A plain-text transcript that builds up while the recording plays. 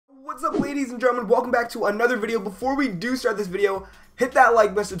What's up, ladies and gentlemen? Welcome back to another video. Before we do start this video, hit that like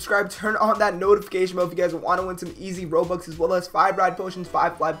button, subscribe, turn on that notification bell if you guys want to win some easy Robux, as well as 5 ride potions,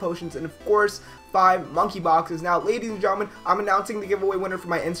 5 fly potions, and of course 5 monkey boxes. Now, ladies and gentlemen, I'm announcing the giveaway winner for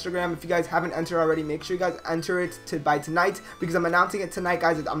my Instagram. If you guys haven't entered already, make sure you guys enter it by tonight, because I'm announcing it tonight,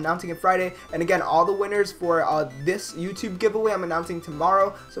 guys. I'm announcing it Friday. And again, all the winners for this YouTube giveaway I'm announcing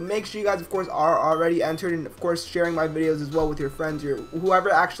tomorrow. So make sure you guys, of course, are already entered, and of course sharing my videos as well with your friends,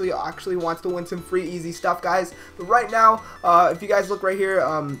 whoever actually wants to win some free easy stuff, guys. But right now, if you guys look right here,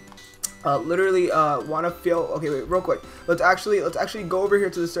 literally want to feel okay. Wait, real quick, let's actually go over here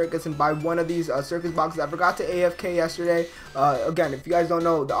to the circus and buy one of these circus boxes. I forgot to AFK yesterday. Again, if you guys don't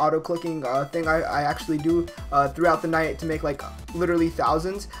know, the auto clicking thing I actually do throughout the night to make like literally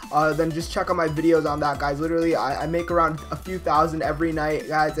thousands, then just check out my videos on that, guys. Literally I make around a few thousand every night,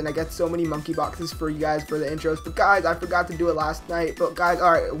 guys, and I get so many monkey boxes for you guys for the intros. But guys, I forgot to do it last night. But guys,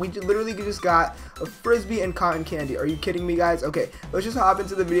 alright, we literally just got a frisbee and cotton candy. Are you kidding me, guys? Okay, let's just hop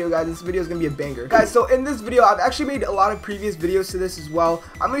into the video, guys. This video is gonna be a banger, guys. So in this video, I've actually made a lot of previous videos to this as well.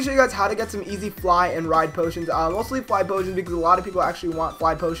 I'm gonna show you guys how to get some easy fly and ride potions, mostly fly potions, because a lot of people actually want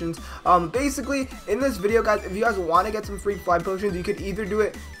fly potions. Basically in this video, guys, if you guys want to get some free fly potions, you could either do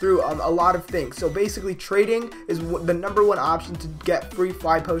it through a lot of things. So basically trading is the #1 option to get free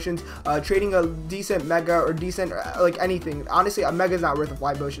fly potions. Trading a decent mega or decent like anything. Honestly, a mega is not worth a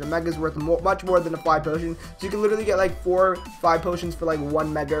fly potion. A mega is worth much more than a fly potion. So you can literally get like 4 fly potions for like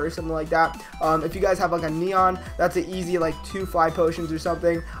 1 mega or something like that. If you guys have like a neon, that's an easy like 2 fly potions or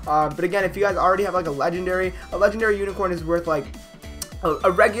something. But again, if you guys already have like a legendary unicorn is worth like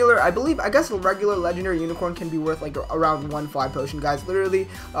a regular, I guess a regular legendary unicorn can be worth like around 1 fly potion, guys. Literally,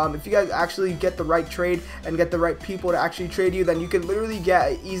 if you guys actually get the right trade and get the right people to actually trade you, then you can literally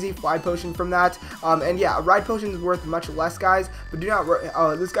get an easy fly potion from that. And yeah, a ride potion is worth much less, guys. But do not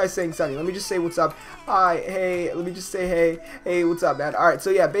this guy's saying Sunny. Let me just say what's up. Hi, hey, let me just say hey, what's up, man? Alright,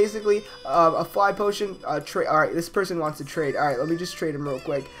 so yeah, basically a fly potion trade. Alright, this person wants to trade. Alright, let me just trade him real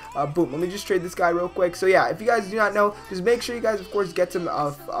quick. Boom, let me just trade this guy real quick. So yeah, if you guys do not know, just make sure you guys, of course, get some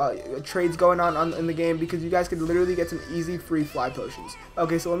trades going on in the game, because you guys can literally get some easy free fly potions.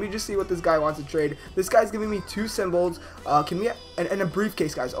 Okay, so let me just see what this guy wants to trade. This guy's giving me 2 symbols. Can we and a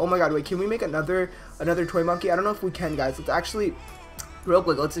briefcase, guys? Oh my god, wait, can we make another toy monkey? I don't know if we can, guys. Let's actually real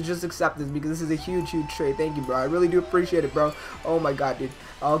quick, let's just accept this, because this is a huge trade. Thank you, bro. I really do appreciate it, bro. Oh my god, dude.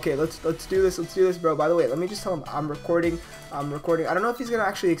 Okay, let's do this, bro. By the way, let me just tell him I'm recording. I don't know if he's gonna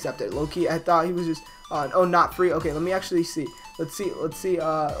actually accept it. Low-key, I thought he was just oh, not free. Okay, let me actually see. Let's see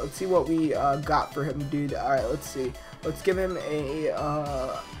what we got for him, dude. All right, let's see. Let's give him a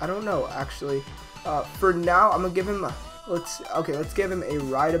I don't know, actually. For now, I'm gonna give him let's give him a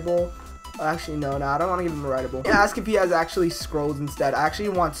rideable. Actually, no, I don't want to give him a rideable. Ask if he has actually scrolls instead. I actually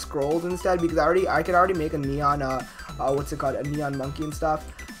want scrolls instead, because I could already make a neon what's it called, a neon monkey and stuff.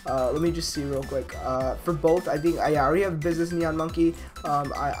 Let me just see real quick. For both, I think I already have business neon monkey.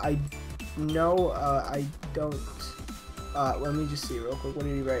 I know I don't. Let me just see real quick. What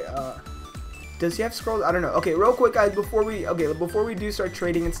did he write? Does he have scrolls? I don't know. Okay, real quick, guys, before we do start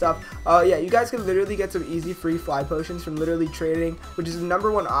trading and stuff, yeah, you guys can literally get some easy free fly potions from literally trading, which is the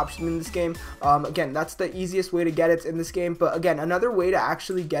 #1 option in this game. Again, that's the easiest way to get it in this game. But again, another way to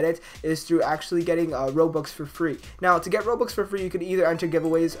actually get it is through actually getting Robux for free. Now, to get Robux for free, you could either enter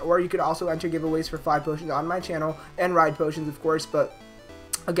giveaways, or you could also enter giveaways for fly potions on my channel, and ride potions, of course. But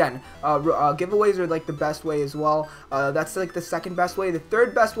again, giveaways are like the best way as well. That's like the second best way. The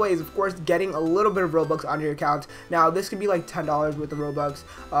third best way is, of course, getting a little bit of Robux on your account. Now, this could be like $10 worth of Robux,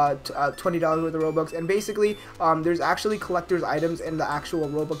 $20 worth of Robux, and basically, there's actually collector's items in the actual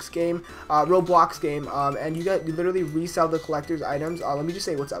Roblox game, and you literally resell the collector's items. Let me just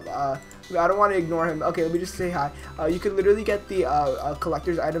say what's up. I don't want to ignore him. Okay, let me just say hi. You can literally get the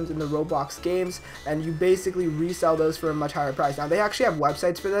collector's items in the Roblox games, and you basically resell those for a much higher price. Now, they actually have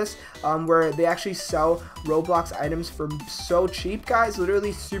websites for this, where they actually sell Roblox items for so cheap, guys,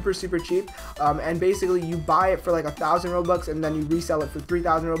 literally super cheap. And basically you buy it for like 1,000 Robux, and then you resell it for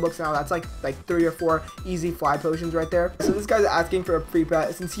 3,000 Robux. Now that's like 3 or 4 easy fly potions right there. So this guy's asking for a free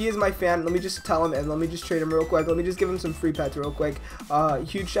pet. Since he is my fan, let me just tell him, and let me just trade him real quick. Let me just give him some free pets real quick.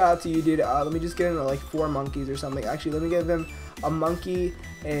 Huge shout out to you, dude. Let me just give him like 4 monkeys or something. Actually, let me give him a monkey,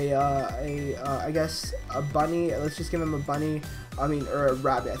 I guess a bunny. Let's just give him a bunny. I mean, or a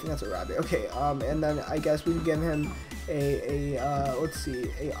rabbit. I think that's a rabbit. Okay. And then I guess we can give him let's see,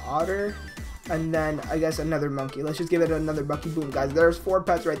 a otter. and then I guess another monkey. Let's just give it another monkey. Boom, guys, there's 4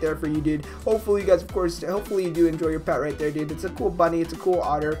 pets right there for you, dude. Hopefully you guys, of course, hopefully you do enjoy your pet right there, dude. It's a cool bunny, it's a cool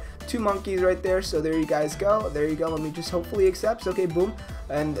otter, 2 monkeys right there. So there you guys go. There you go. Let me just hopefully accept. Okay, boom.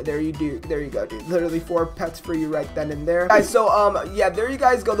 And there you go, dude. Literally 4 pets for you right then and there, guys. So yeah, there you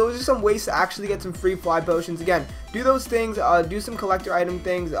guys go. Those are some ways to actually get some free fly potions. Again, do those things, do some collector item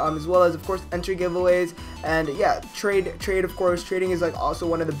things, as well as of course entry giveaways, and yeah, trade of course. Trading is like also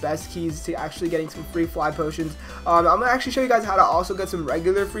one of the best keys to actually getting some free fly potions. I'm gonna actually show you guys how to also get some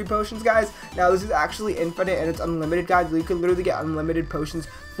regular free potions, guys. Now this is actually infinite and it's unlimited, guys. You can literally get unlimited potions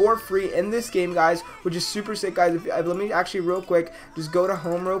for free in this game, guys, which is super sick, guys. Let me actually real quick just go to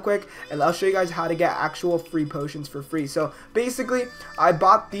home real quick and I'll show you guys how to get actual free potions for free. So basically I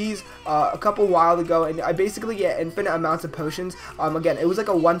bought these a couple while ago and I basically get infinite amounts of potions. Again, it was like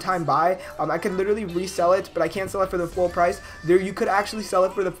a one-time buy. I could literally resell it, but I can't sell it for the full price. There, you could actually sell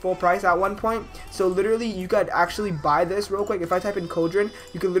it for the full price at one point. So literally you could actually buy this real quick. If I type in Cauldron,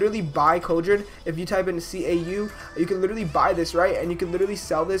 you can literally buy Cauldron. If you type in CAU, you can literally buy this, right? And you can literally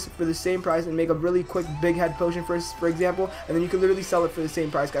sell this for the same price and make a really quick big head potion for example, and then you can literally sell it for the same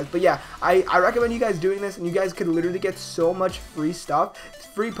price, guys. But yeah, I recommend you guys doing this, and you guys could literally get so much free stuff,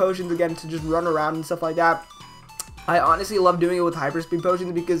 free potions, again, to just run around and stuff like that. I honestly love doing it with hyperspeed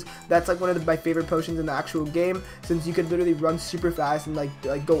potions because that's like one of my favorite potions in the actual game, since you could literally run super fast and like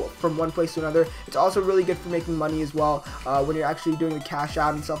go from one place to another. It's also really good for making money as well when you're actually doing the cash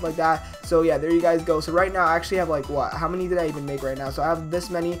out and stuff like that. So yeah, there you guys go. So right now I actually have like, what, how many did I even make right now? So I have this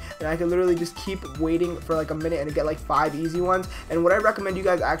many, and I can literally just keep waiting for like a minute and get like 5 easy ones. And what I recommend you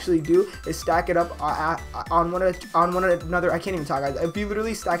guys actually do is stack it up on one another. I can't even talk, guys. If you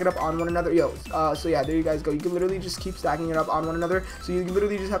literally stack it up on one another, so yeah, there you guys go. You can literally just keep stacking it up on one another, so you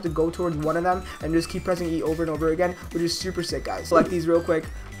literally just have to go towards one of them and just keep pressing E over and over again, which is super sick, guys. Select these real quick.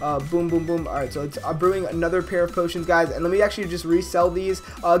 Boom, boom, boom. Alright, so it's brewing another pair of potions, guys, and let me actually just resell these.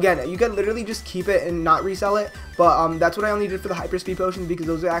 Again, you can literally just keep it and not resell it, but that's what I only did for the hyperspeed potions, because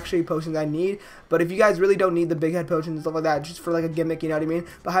those are actually potions I need. But if you guys really don't need the big head potions and stuff like that, just for like a gimmick, you know what I mean?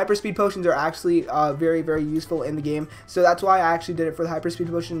 But hyperspeed potions are actually very, very useful in the game, so that's why I actually did it for the hyperspeed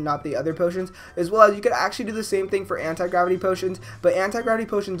potion, not the other potions. As well as you could actually do the same thing for anti-gravity potions, but anti-gravity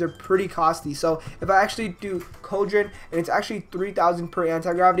potions are pretty costly. So if I actually do Cauldron, and it's actually 3,000 per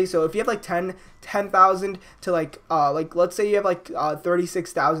anti-gravity. So if you have like 10,000 to like let's say you have like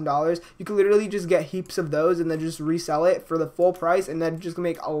 $36,000, you can literally just get heaps of those and then just resell it for the full price, and then just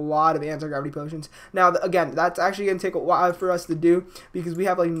make a lot of anti-gravity potions. Now again, that's actually gonna take a while for us to do because we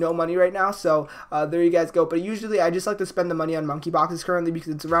have like no money right now. So there you guys go. But usually I just like to spend the money on monkey boxes currently,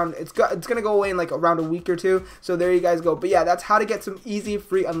 because it's gonna go away in like around a week or two. So there you guys go. But yeah, that's how to get some easy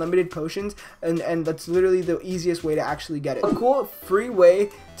free unlimited potions, and that's literally the easiest way to actually get it. A cool free way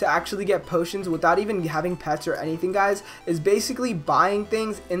to actually get potions without even having pets or anything, guys, is basically buying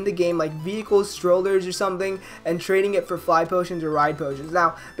things in the game, like vehicles, strollers or something, and trading it for fly potions or ride potions.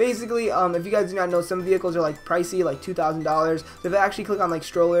 Now basically, if you guys do not know, some vehicles are like pricey, like $2,000. So if I actually click on like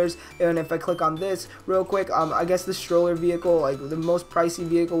strollers, and if I click on this real quick, I guess the stroller vehicle, like the most pricey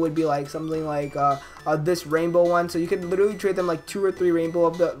vehicle would be like something like this rainbow one. So you could literally trade them like 2 or 3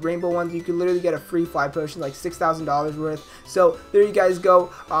 rainbow ones. You could literally get a free fly potion, like $6,000 worth. So there you guys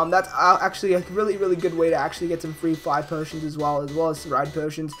go. That's actually a really, really good way to actually get some free fly potions as well as ride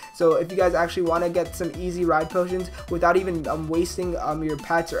potions. So if you guys actually want to get some easy ride potions without even wasting your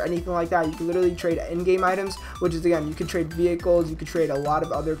pets or anything like that, you can literally trade in-game items, which is, again, you can trade vehicles, you can trade a lot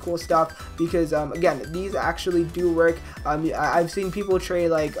of other cool stuff, because again, these actually do work. I've seen people trade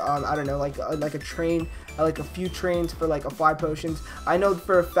like I don't know, like a train, like a few trains for like a fly potions. I know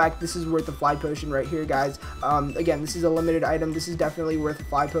for a fact this is worth a fly potion right here, guys. Again, this is a limited item. This is definitely worth a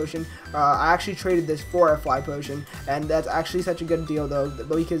fly potion. I actually traded this for a fly potion, and that's actually such a good deal though,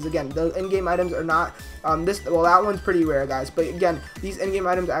 because again, the in-game items are not well, that one's pretty rare, guys, but again, these in-game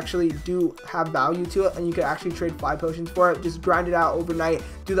items actually do have value to it, and you can actually trade fly potions for it. Just grind it out overnight,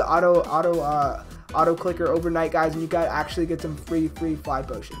 do the auto clicker overnight, guys, and you guys actually get some free fly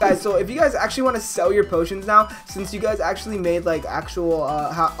potions, guys. So if you guys actually want to sell your potions now, since you guys actually made like actual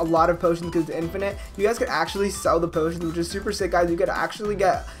a lot of potions because it's infinite, you guys can actually sell the potions, which is super sick, guys. You could actually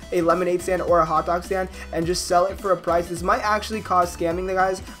get a lemonade stand or a hot dog stand and just sell it for a price. This might actually cause scamming, the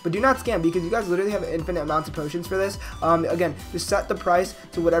guys, but do not scam, because you guys literally have infinite amounts of potions for this. Again, just set the price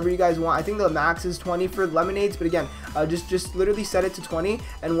to whatever you guys want. I think the max is 20 for lemonades, but again, just literally set it to 20,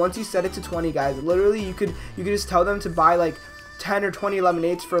 and once you set it to 20, guys, literally you could just tell them to buy like 10 or 20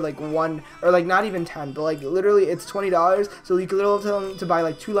 lemonades for like one, or like not even 10, but like literally it's $20. So you can literally tell them to buy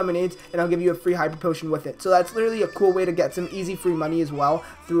like 2 lemonades and I'll give you a free hyper potion with it. So that's literally a cool way to get some easy free money as well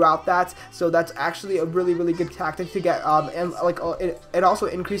throughout that. So that's actually a really good tactic to get, and like it also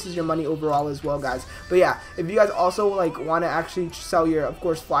increases your money overall as well, guys. But yeah, if you guys also like want to actually sell your, of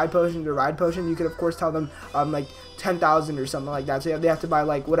course, fly potions or ride potion, you could of course tell them like 10,000 or something like that. So they have to buy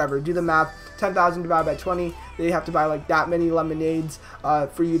like whatever, do the math, 10,000 divided by 20, they have to buy like that many lemonades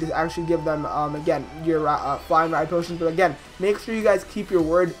for you to actually give them again your fly and ride potions. But again, make sure you guys keep your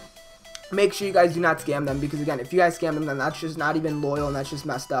word. Make sure you guys do not scam them, because again, if you guys scam them, then that's just not even loyal and that's just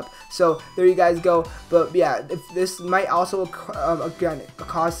messed up. So there you guys go. But yeah, if this might also again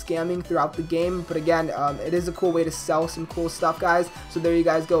cause scamming throughout the game, but again, it is a cool way to sell some cool stuff, guys. So there you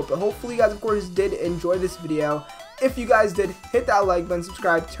guys go. But hopefully you guys of course did enjoy this video. If you guys did, hit that like button,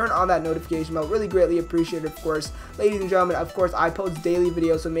 subscribe, turn on that notification bell. Really greatly appreciate it, of course. Ladies and gentlemen, of course, I post daily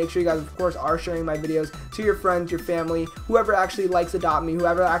videos, so make sure you guys, of course, are sharing my videos to your friends, your family, whoever actually likes Adopt Me,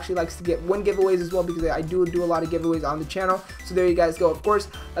 whoever actually likes to win giveaways as well, because I do a lot of giveaways on the channel. So there you guys go. Of course,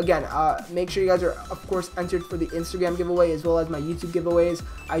 again, make sure you guys are, of course, entered for the Instagram giveaway as well as my YouTube giveaways.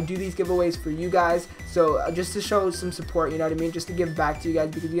 I do these giveaways for you guys, so just to show some support, you know what I mean? Just to give back to you guys,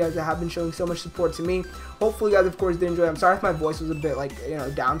 because you guys have been showing so much support to me. Hopefully, you guys, of course, did enjoy. I'm sorry if my voice was a bit like, you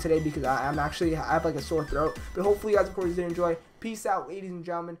know, down today, because I have like a sore throat. But hopefully you guys of course did enjoy. Peace out, ladies and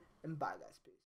gentlemen, and bye guys.